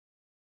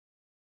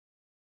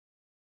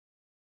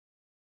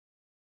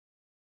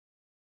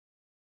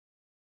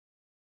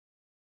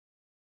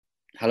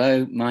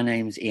Hello, my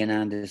name's Ian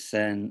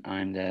Anderson.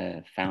 I'm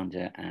the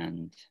founder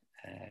and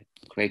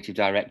creative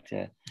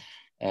director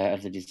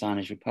of the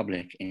Designers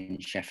Republic in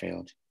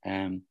Sheffield.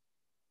 The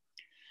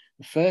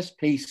first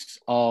piece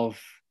of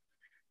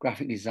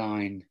graphic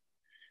design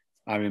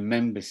I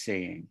remember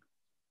seeing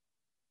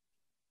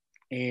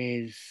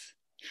is,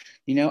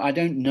 I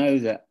don't know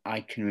that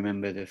I can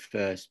remember the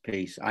first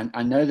piece.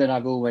 I know that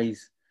I've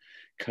always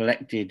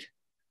collected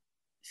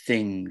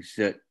things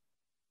that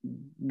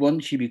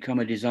once you become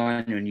a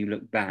designer and you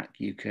look back,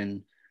 you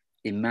can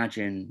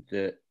imagine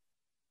that,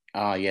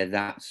 yeah,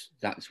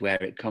 that's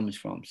where it comes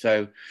from.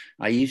 So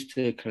I used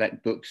to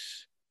collect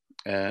books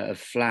of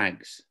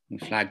flags and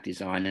flag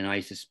design, and I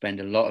used to spend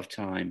a lot of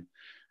time,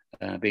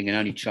 being an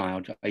only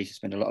child, I used to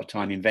spend a lot of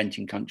time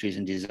inventing countries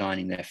and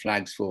designing their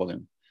flags for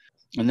them.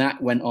 And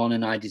that went on,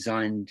 and I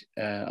designed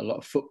a lot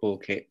of football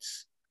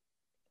kits.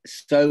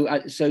 So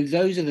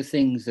those are the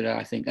things that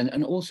I think,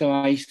 and also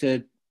I used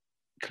to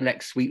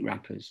collect sweet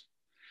wrappers.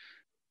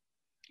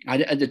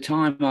 At the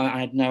time,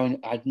 I had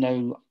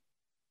no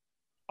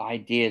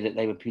idea that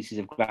they were pieces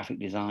of graphic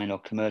design or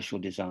commercial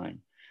design.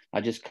 I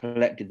just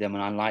collected them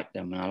and I liked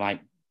them, and I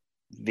liked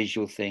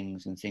visual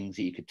things and things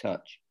that you could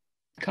touch.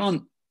 I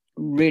can't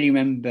really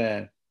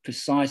remember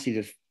precisely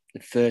the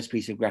first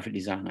piece of graphic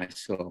design I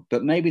saw,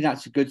 but maybe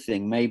that's a good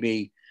thing.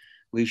 Maybe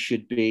we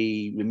should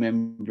be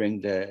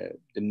remembering the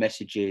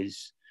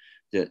messages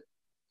that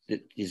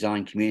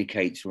design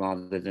communicates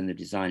rather than the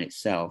design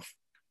itself.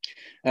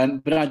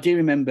 But I do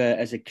remember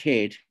as a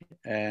kid,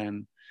 as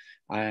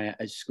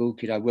a school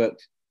kid, I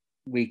worked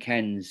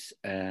weekends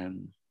at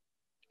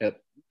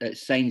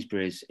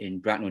Sainsbury's in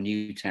Bracknell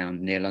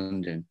Newtown near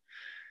London.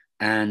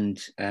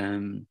 And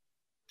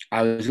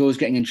I was always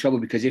getting in trouble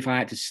because if I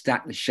had to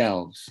stack the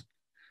shelves,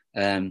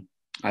 I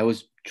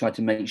always tried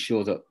to make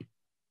sure that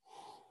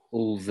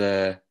all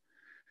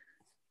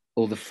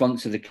the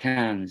fronts of the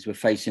cans were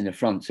facing the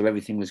front, so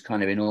everything was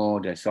kind of in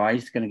order. So I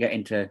used to kind of get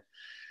into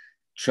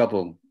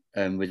trouble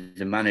with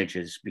the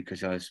managers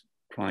because I was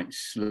quite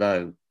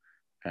slow.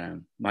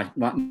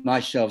 My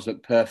shelves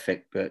looked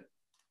perfect,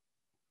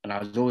 and I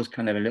was always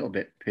kind of a little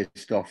bit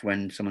pissed off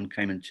when someone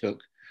came and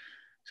took,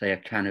 say, a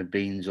can of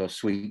beans or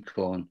sweet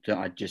corn that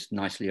I'd just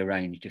nicely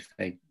arranged if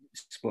they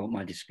spoilt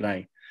my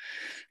display.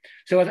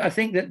 So I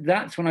think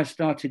that's when I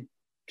started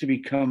to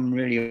become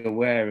really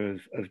aware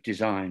of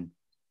design.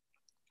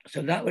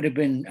 So that would have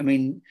been, I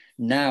mean,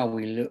 now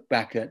we look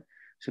back at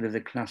sort of the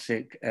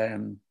classic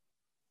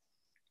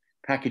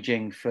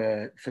packaging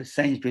for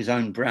Sainsbury's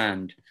own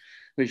brand,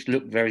 which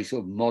looked very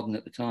sort of modern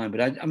at the time.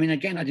 But I mean,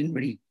 again, I didn't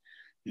really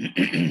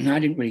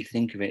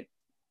think of it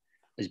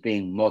as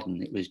being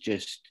modern. It was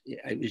just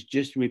a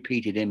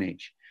repeated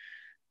image.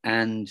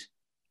 And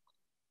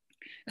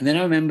then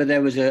I remember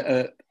there was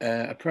a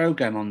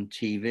program on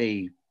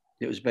TV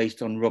that was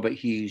based on Robert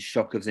Hughes'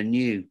 Shock of the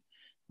New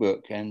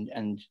book, and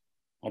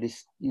I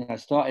just I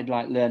started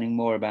like learning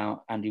more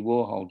about Andy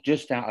Warhol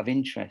just out of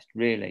interest,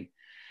 really,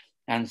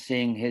 and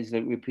seeing his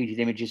repeated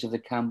images of the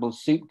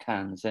Campbell's soup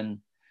cans, and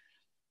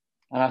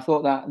I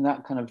thought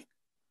that kind of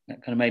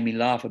made me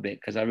laugh a bit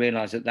because I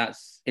realized that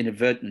that's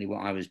inadvertently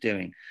what I was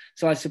doing.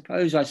 So I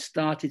suppose I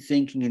started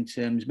thinking in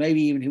terms,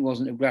 maybe even if it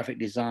wasn't of graphic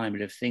design,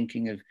 but of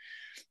thinking of,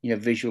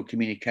 visual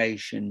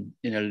communication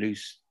in a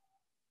loosest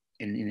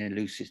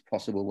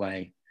possible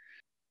way.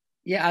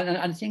 Yeah,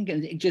 I think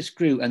it just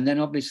grew. And then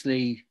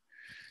obviously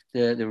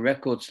the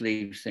record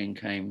sleeve thing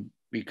came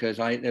because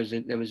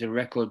there was a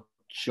record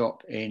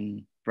shop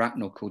in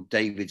Bracknell called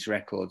David's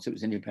Records. It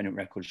was an independent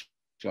record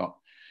shop.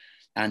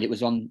 And it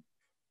was on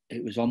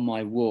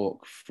my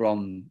walk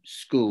from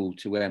school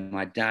to where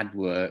my dad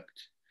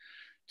worked,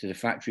 to the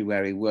factory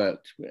where he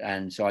worked.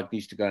 And so I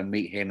used to go and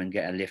meet him and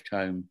get a lift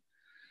home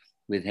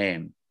with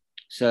him.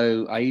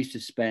 So I used to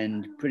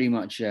spend pretty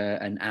much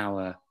an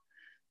hour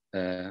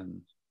a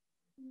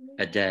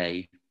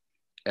day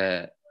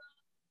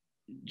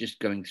just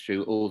going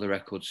through all the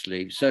record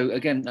sleeves. So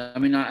again, I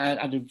mean, I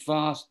had a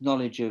vast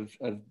knowledge of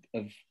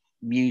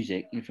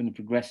music from the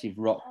progressive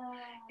rock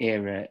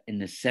era in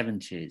the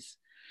 70s.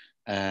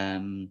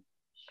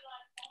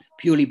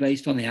 Purely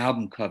based on the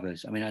album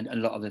covers. I mean, a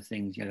lot of the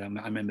things, I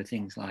remember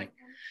things like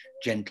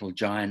Gentle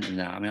Giant and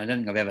that. I mean, I don't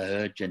think I've ever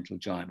heard Gentle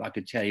Giant, but I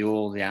could tell you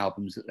all the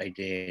albums that they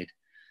did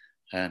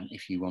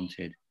if you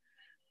wanted.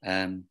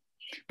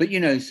 But,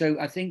 so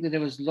I think that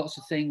there was lots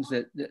of things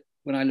that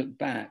when I look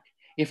back,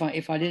 if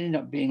I did end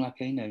up being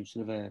like a,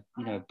 sort of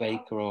a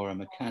baker or a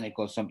mechanic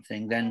or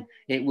something, then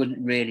it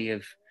wouldn't really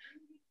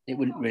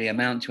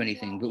amount to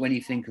anything. But when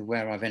you think of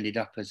where I've ended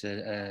up as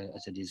a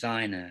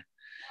designer,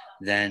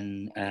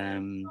 then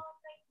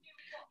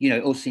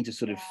it all seemed to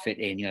sort of fit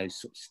in,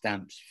 sort of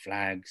stamps,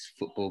 flags,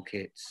 football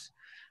kits,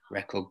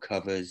 record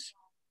covers,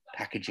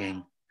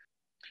 packaging.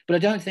 But I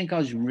don't think I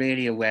was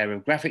really aware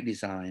of graphic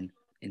design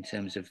in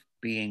terms of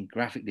being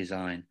graphic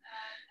design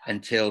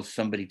until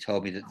somebody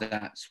told me that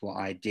that's what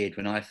I did,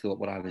 when I thought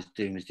what I was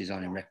doing was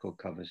designing record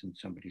covers, and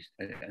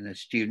a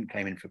student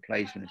came in for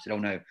placement and said, "Oh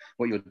no,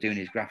 what you're doing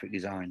is graphic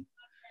design."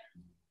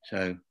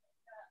 So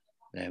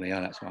there we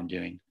are, that's what I'm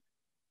doing.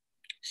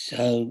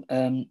 So,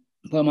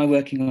 what am I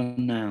working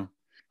on now?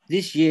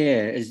 This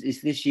year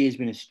this year's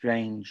been a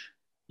strange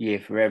year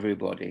for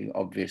everybody,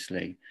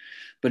 obviously,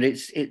 but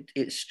it's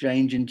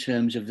strange in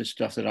terms of the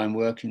stuff that I'm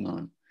working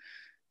on,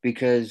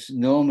 because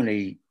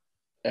normally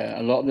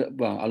a lot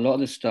of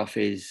the stuff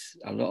is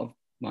a lot of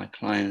my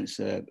clients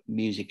are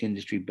music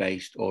industry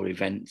based or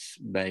events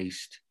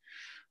based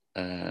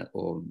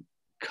or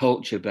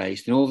culture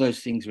based, and all those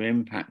things are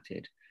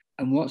impacted.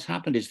 And what's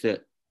happened is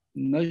that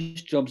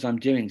most jobs I'm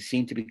doing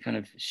seem to be kind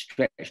of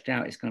stretched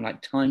out. It's kind of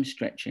like time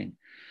stretching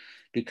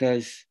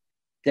because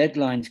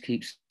deadlines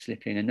keep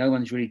slipping and no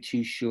one's really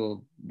too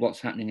sure what's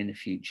happening in the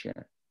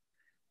future.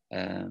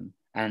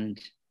 And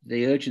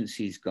the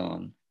urgency's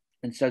gone.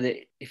 And so that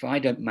if I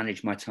don't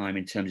manage my time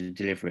in terms of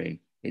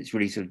delivery, it's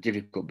really sort of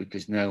difficult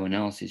because no one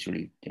else is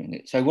really doing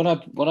it. So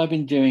what I've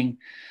been doing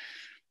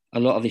a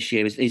lot of this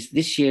year is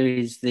this year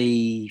is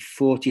the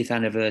 40th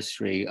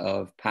anniversary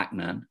of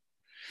Pac-Man.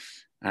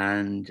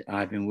 And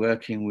I've been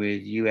working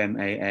with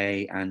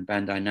UMAA and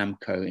Bandai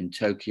Namco in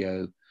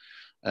Tokyo.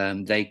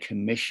 They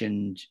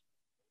commissioned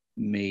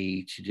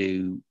me to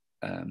do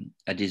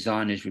a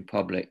Designers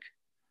Republic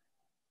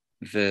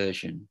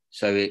version,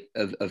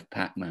 of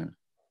Pac-Man.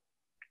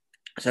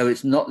 So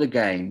it's not the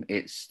game;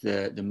 it's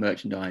the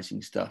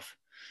merchandising stuff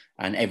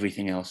and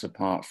everything else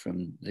apart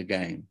from the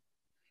game.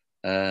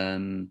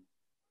 And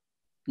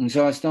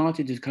so I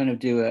started to kind of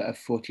do a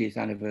 40th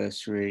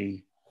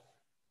anniversary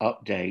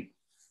update,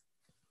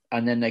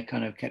 and then they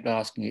kind of kept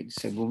asking it.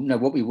 So, well, no,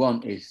 what we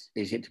want is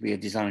it to be a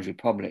Designers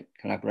Republic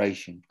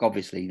collaboration.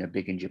 Obviously,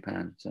 big in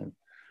Japan. So,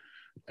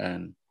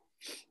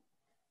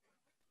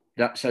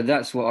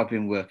 that's what I've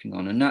been working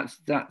on, and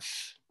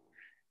that's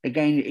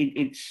again,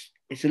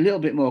 it's a little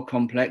bit more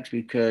complex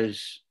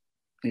because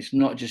it's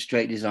not just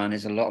straight design.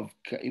 There's a lot of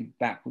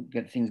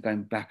things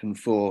going back and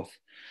forth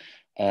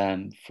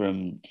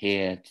from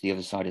here to the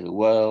other side of the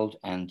world,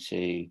 and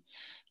to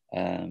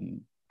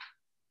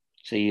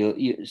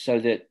so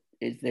that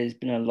there's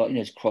been a lot,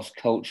 it's cross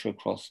culture,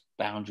 cross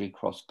boundary,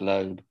 cross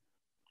globe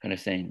kind of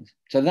things.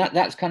 So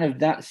that's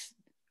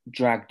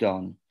dragged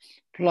on.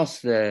 Plus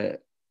the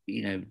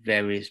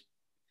various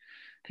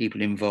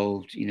people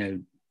involved,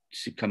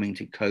 succumbing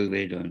to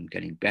COVID and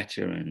getting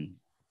better and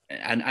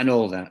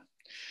all that.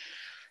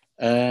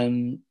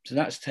 So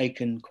that's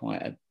taken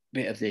quite a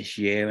bit of this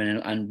year,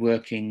 and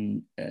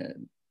working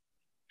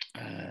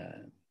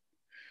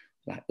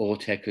like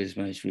Autechre's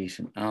most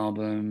recent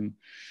album,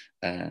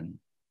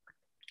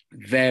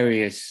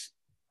 various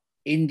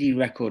indie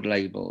record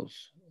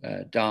labels,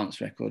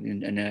 dance record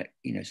and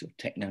sort of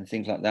techno and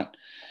things like that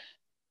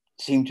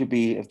seem to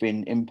have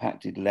been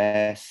impacted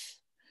less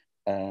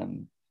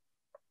from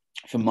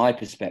my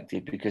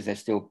perspective, because they're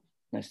still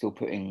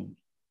putting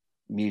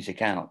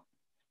music out.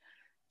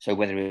 So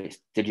whether it's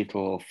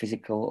digital or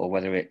physical, or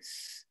whether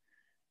it's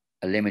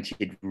a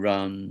limited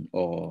run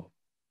or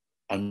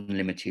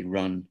unlimited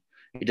run,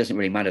 it doesn't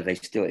really matter. They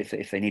still,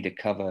 if they need a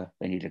cover,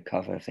 they need a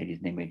cover. If they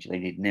need an image, they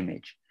need an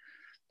image.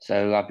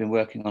 So I've been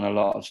working on a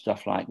lot of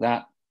stuff like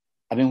that.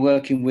 I've been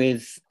working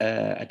with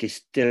a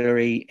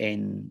distillery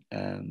in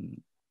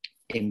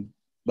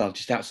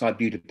just outside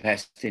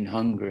Budapest in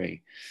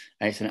Hungary,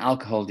 and it's an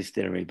alcohol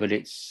distillery, but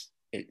it's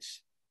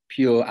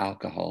pure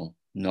alcohol,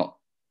 not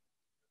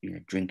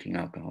drinking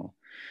alcohol.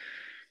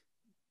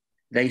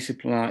 They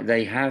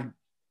have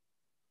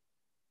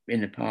in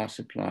the past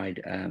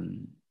supplied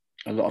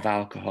a lot of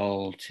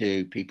alcohol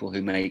to people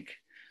who make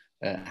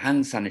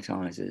hand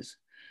sanitizers.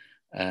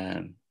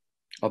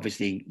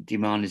 Obviously,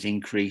 demand has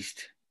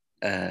increased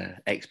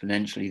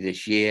exponentially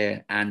this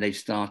year, and they've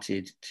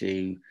started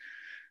to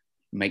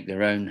make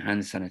their own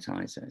hand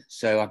sanitizer.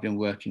 So I've been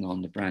working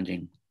on the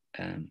branding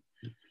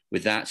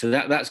with that. So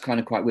that's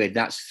kind of quite weird.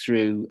 That's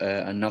through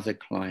another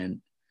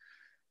client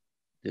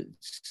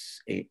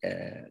that's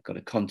got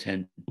a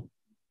content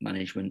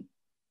management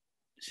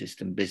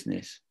system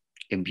business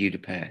in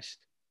Budapest.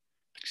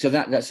 So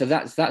that's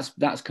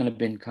kind of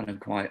been kind of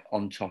quite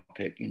on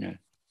topic,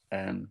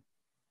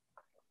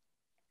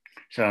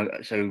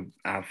 So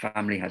our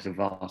family has a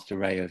vast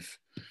array of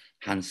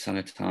hand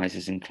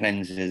sanitizers and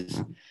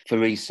cleansers for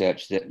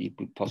research that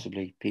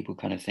people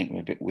kind of think are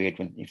a bit weird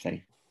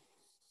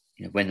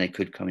when they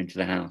could come into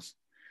the house.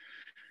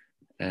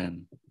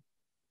 I'm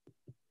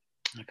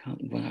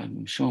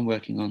sure I'm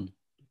working on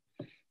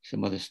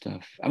some other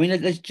stuff. I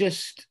mean, there's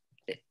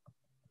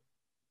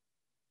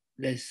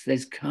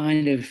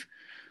kind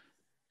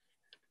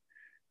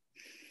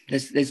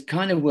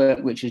of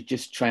work which has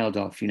just trailed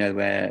off,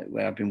 where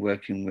I've been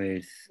working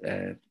with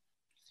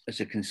as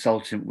a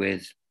consultant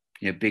with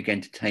big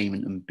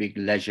entertainment and big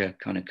leisure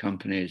kind of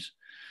companies,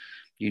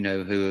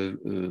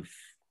 who've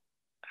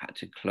had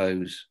to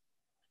close.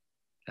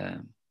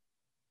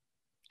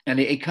 And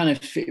it kind of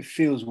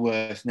feels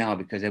worse now,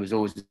 because there was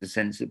always the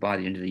sense that by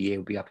the end of the year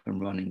we'll be up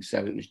and running.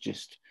 So it was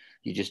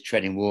you're just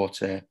treading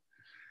water.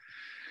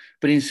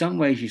 But in some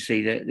ways, you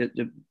see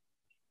that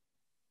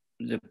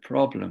the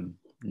problem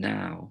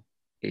now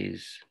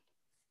is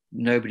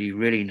nobody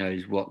really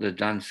knows what the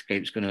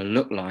landscape's going to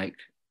look like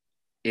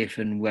if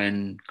and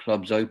when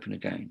clubs open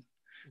again.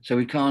 So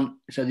we can't.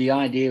 So the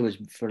idea was,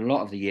 for a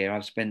lot of the year,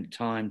 I've spent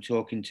time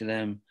talking to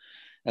them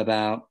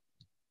about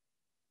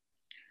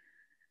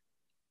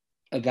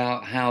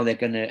how they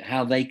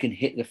can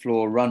hit the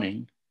floor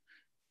running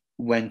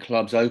when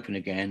clubs open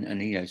again,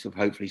 and sort of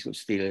hopefully sort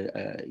of steal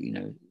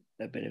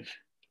a bit of,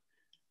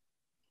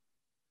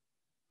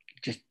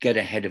 just get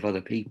ahead of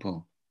other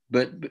people.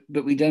 But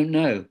we don't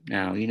know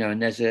now,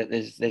 and there's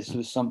sort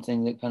of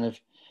something that kind of,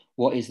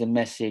 what is the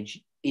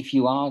message if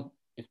you are,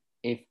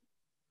 if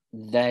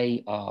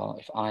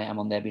if I am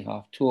on their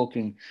behalf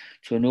talking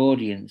to an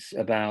audience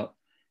about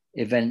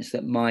events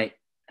that might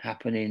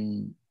happen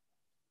in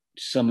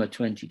summer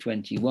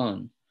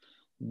 2021,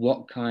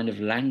 what kind of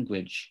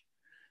language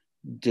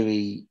do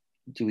we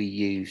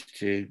use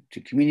to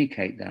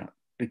communicate that?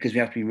 Because we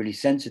have to be really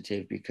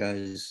sensitive,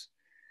 because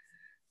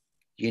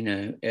you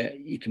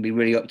can be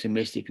really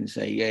optimistic and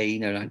say,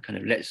 yeah, like kind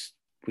of,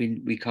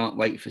 we can't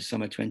wait for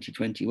summer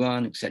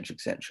 2021, etc.,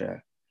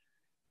 etc.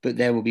 But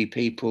there will be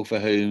people for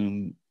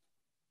whom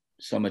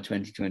summer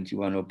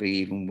 2021 will be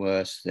even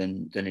worse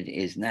than it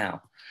is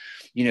now.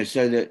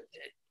 So that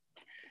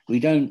we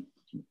don't,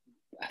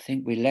 I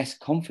think we're less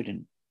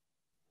confident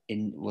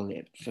in, well,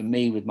 for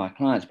me with my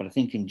clients, but I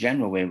think in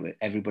general,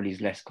 everybody's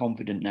less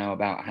confident now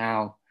about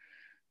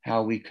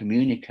how we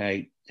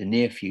communicate the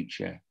near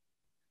future,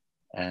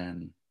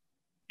 and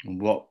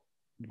what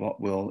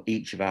will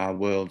each of our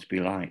worlds be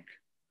like.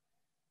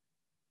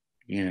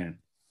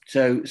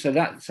 So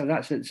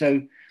that's it.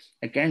 So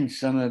again,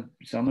 some of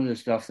the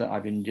stuff that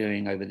I've been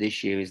doing over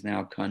this year is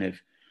now kind of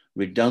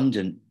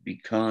redundant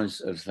because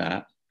of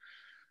that.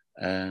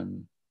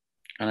 And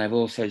I've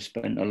also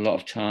spent a lot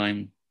of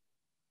time,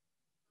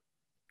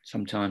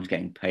 sometimes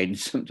getting paid and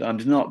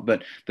sometimes not,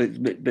 but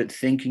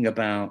thinking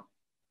about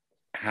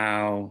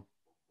how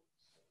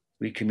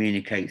we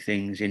communicate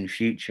things in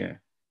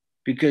future,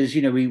 because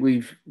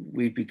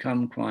we've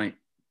become quite.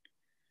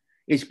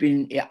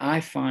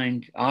 I've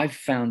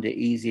found it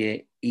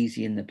easy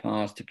in the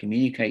past to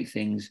communicate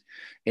things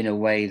in a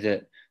way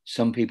that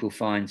some people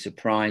find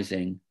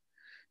surprising,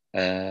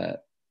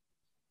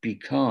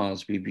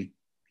 because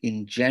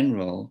in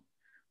general,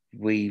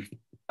 we've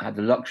had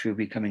the luxury of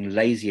becoming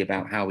lazy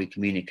about how we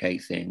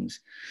communicate things,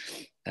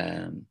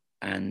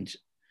 and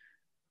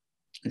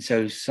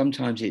so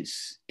sometimes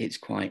it's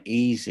quite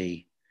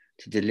easy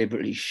to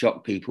deliberately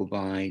shock people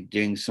by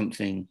doing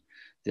something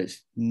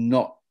that's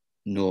not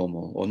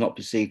normal or not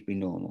perceived to be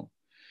normal.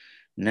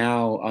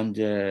 Now,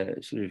 under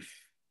sort of,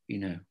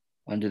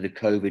 under the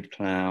COVID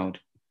cloud,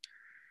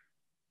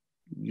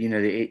 we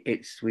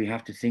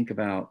have to think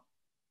about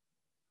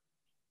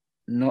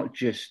not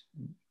just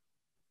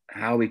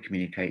how we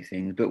communicate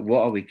things, but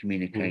what are we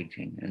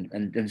communicating,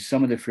 and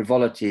some of the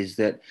frivolities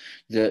that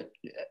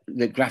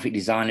graphic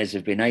designers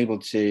have been able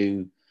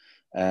to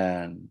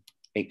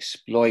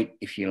exploit,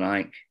 if you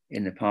like,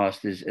 in the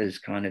past as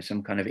kind of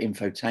some kind of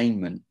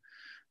infotainment.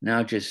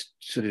 Now, just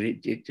sort of,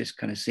 it just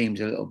kind of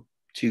seems a little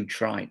too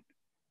trite.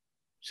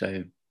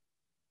 So,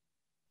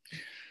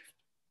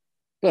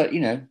 but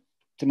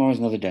tomorrow's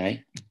another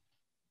day.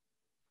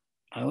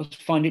 I also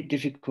find it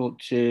difficult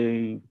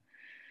to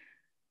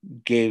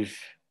give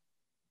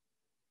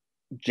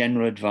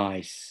general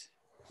advice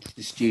to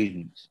the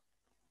students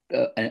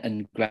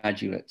and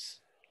graduates,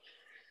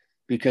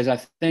 because I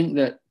think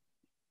that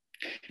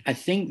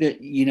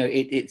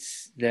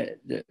it's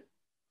that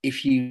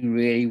if you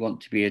really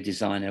want to be a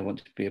designer,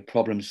 want to be a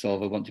problem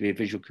solver, want to be a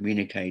visual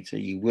communicator,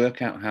 you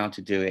work out how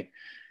to do it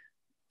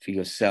for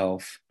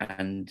yourself,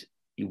 and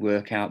you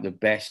work out the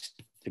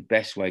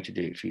best way to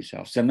do it for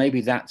yourself. So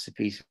maybe that's a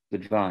piece of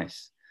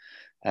advice.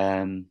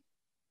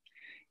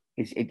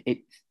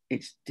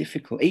 It's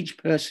difficult. Each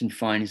person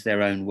finds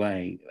their own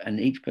way, and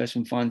each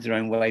person finds their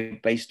own way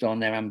based on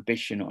their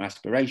ambition or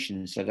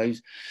aspirations. So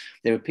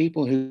there are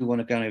people who want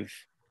to kind of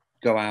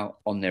go out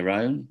on their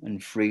own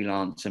and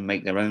freelance and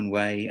make their own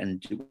way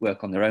and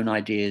work on their own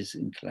ideas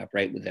and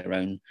collaborate with their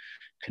own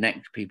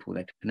people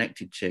they're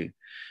connected to,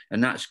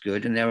 and that's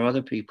good. And there are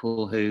other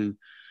people who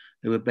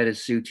are better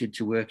suited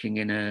to working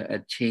in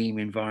a team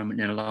environment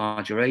in a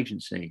larger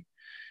agency,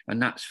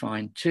 and that's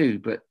fine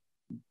too. But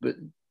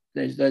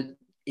there's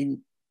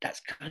that's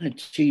kind of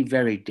two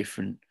very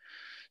different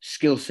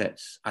skill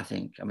sets, I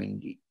think. I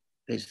mean,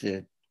 there's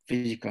the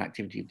physical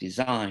activity of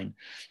design,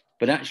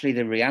 but actually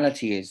the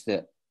reality is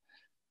that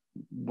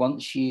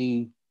once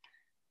you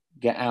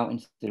get out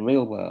into the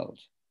real world,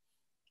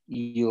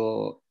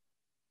 your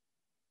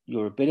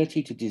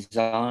ability to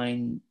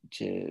design,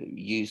 to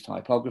use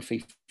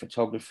typography,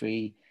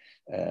 photography,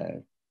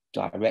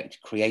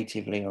 direct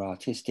creatively or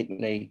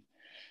artistically,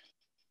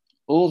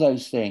 all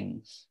those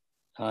things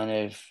kind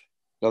of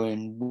go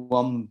in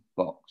one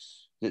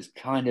box that's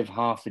kind of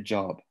half the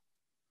job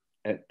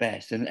at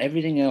best, and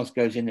everything else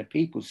goes in the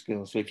people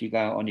skills. So if you go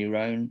out on your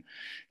own,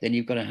 then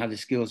you've got to have the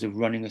skills of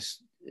running a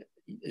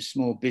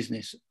small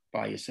business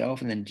by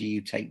yourself, and then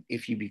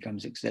if you become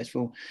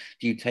successful,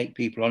 do you take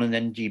people on, and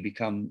then do you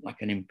become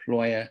like an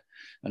employer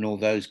and all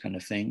those kind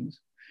of things?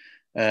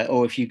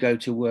 or if you go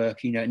to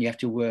work, you know, and you have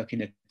to work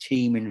in a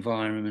team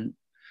environment,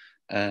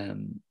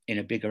 in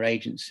a bigger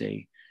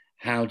agency,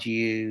 how do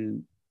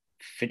you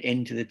fit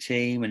into the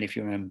team? And if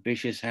you're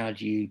ambitious, how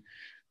do you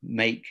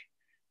make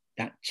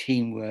that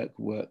teamwork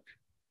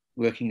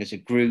working as a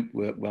group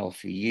work well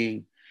for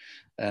you?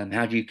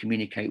 How do you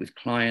communicate with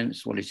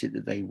clients? What is it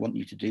that they want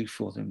you to do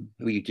for them?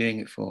 Who are you doing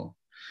it for?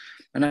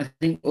 And I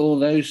think all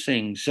those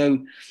things. So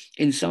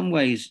in some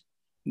ways,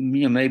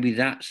 you know, maybe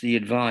that's the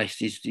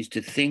advice, is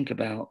to think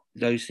about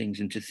those things,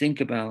 and to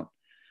think about,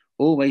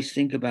 always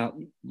think about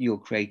your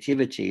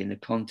creativity in the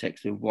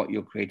context of what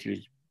your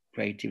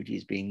creativity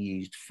is being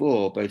used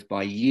for, both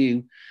by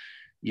you,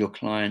 your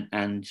client,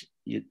 and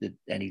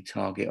any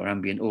target or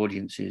ambient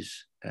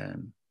audiences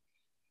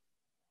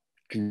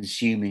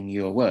consuming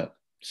your work.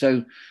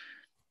 So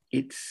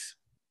it's,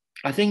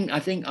 I think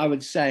I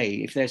would say,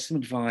 if there's some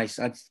advice,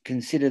 I'd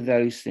consider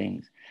those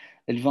things.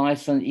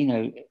 Advice on, you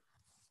know,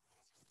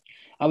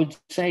 I would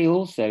say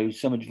also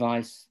some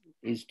advice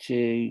is to,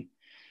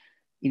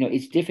 you know,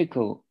 it's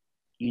difficult.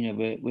 You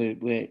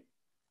know,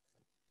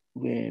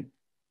 we're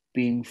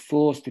being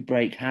forced to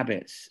break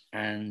habits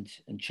and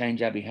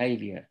change our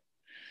behavior.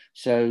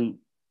 So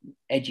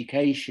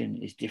education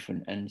is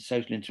different and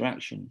social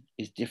interaction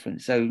is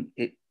different. So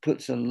it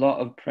puts a lot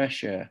of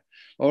pressure,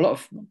 or a lot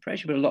of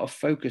pressure, but a lot of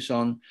focus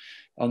on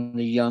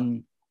the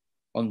young,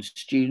 on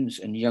students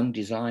and young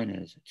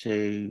designers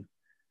to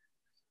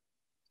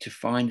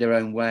find their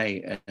own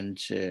way and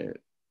to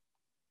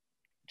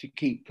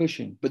keep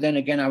pushing. But then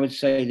again, I would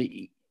say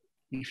that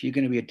if you're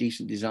going to be a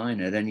decent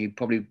designer, then you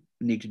probably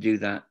need to do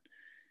that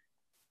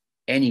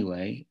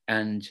anyway.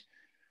 And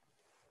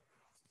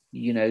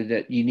you know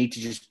that you need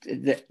to just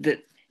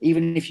that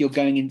even if you're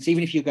going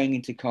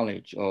into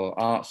college or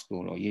art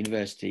school or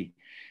university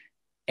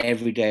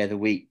every day of the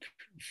week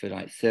for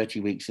like 30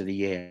 weeks of the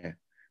year,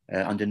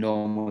 under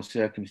normal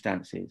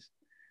circumstances,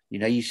 you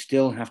know, you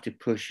still have to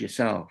push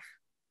yourself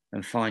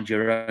and find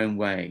your own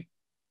way.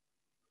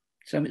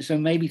 So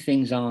maybe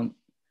things aren't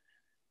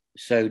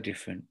so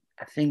different.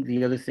 I think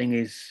the other thing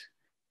is,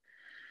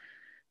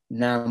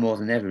 now more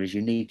than ever, is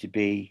you need to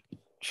be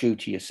true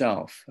to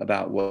yourself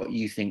about what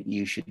you think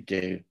you should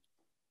do.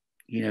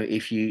 You know,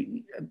 if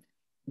you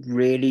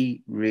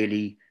really,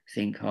 really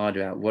think hard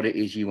about what it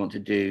is you want to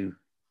do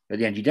at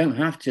the end, you don't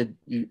have to,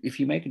 if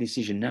you make a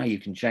decision now, you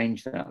can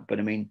change that. But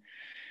I mean,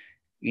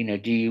 you know,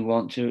 do you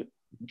want to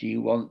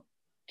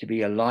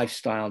be a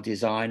lifestyle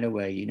designer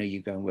where, you know,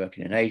 you go and work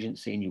in an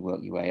agency and you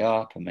work your way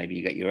up, and maybe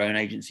you get your own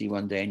agency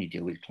one day and you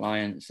deal with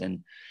clients,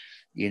 and,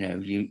 you know,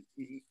 you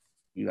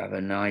have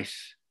a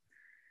nice,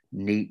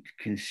 neat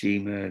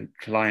consumer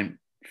client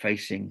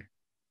facing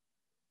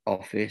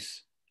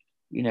office,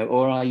 you know,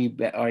 or are you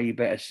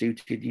better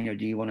suited, you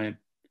know,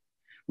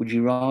 would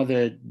you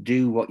rather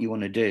do what you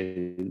want to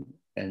do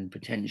and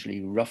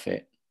potentially rough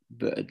it,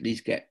 but at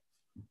least get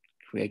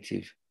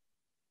creative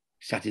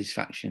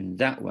satisfaction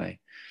that way?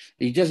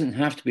 It doesn't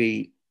have to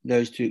be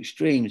those two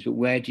extremes, but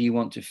where do you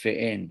want to fit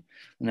in?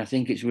 And I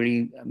think it's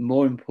really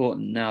more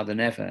important now than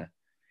ever,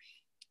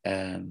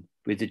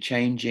 with the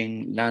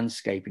changing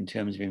landscape in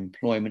terms of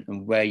employment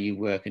and where you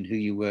work and who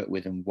you work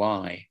with and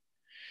why,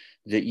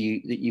 that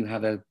you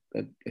have a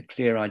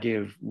clear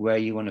idea of where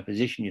you want to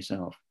position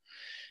yourself.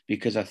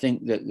 Because I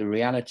think that the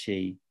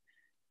reality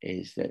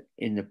is that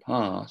in the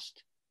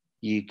past,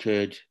 you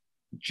could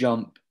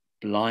jump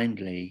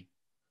blindly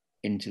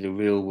into the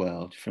real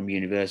world from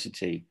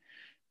university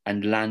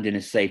and land in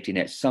a safety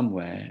net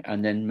somewhere,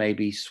 and then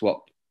maybe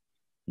swap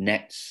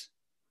nets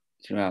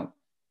throughout.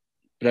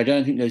 But I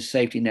don't think those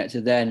safety nets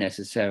are there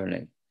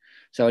necessarily.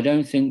 So I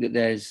don't think that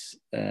there's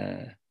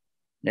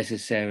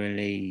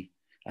necessarily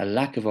a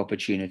lack of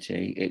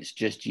opportunity. It's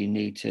just you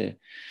need to,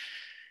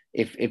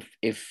 if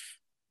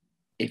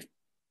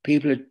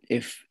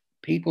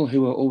people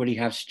who already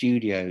have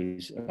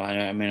studios,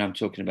 I mean, I'm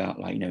talking about,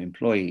 like, you know,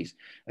 employees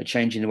are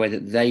changing the way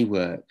that they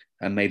work,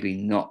 and maybe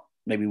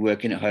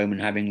working at home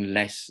and having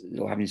less,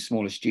 or having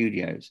smaller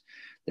studios,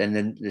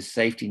 then the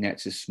safety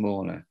nets are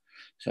smaller.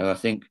 So I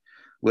think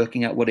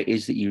working out what it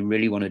is that you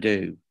really want to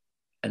do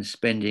and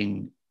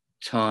spending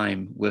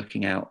time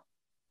working out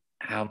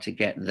how to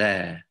get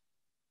there,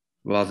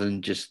 rather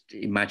than just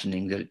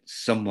imagining that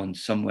someone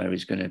somewhere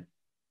is going to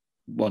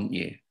want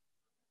you.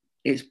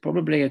 It's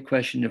probably a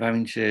question of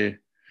having to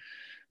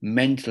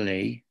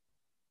mentally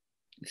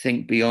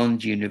think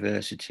beyond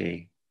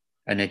university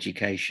and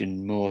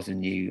education more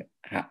than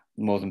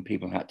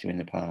people had to in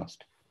the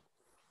past.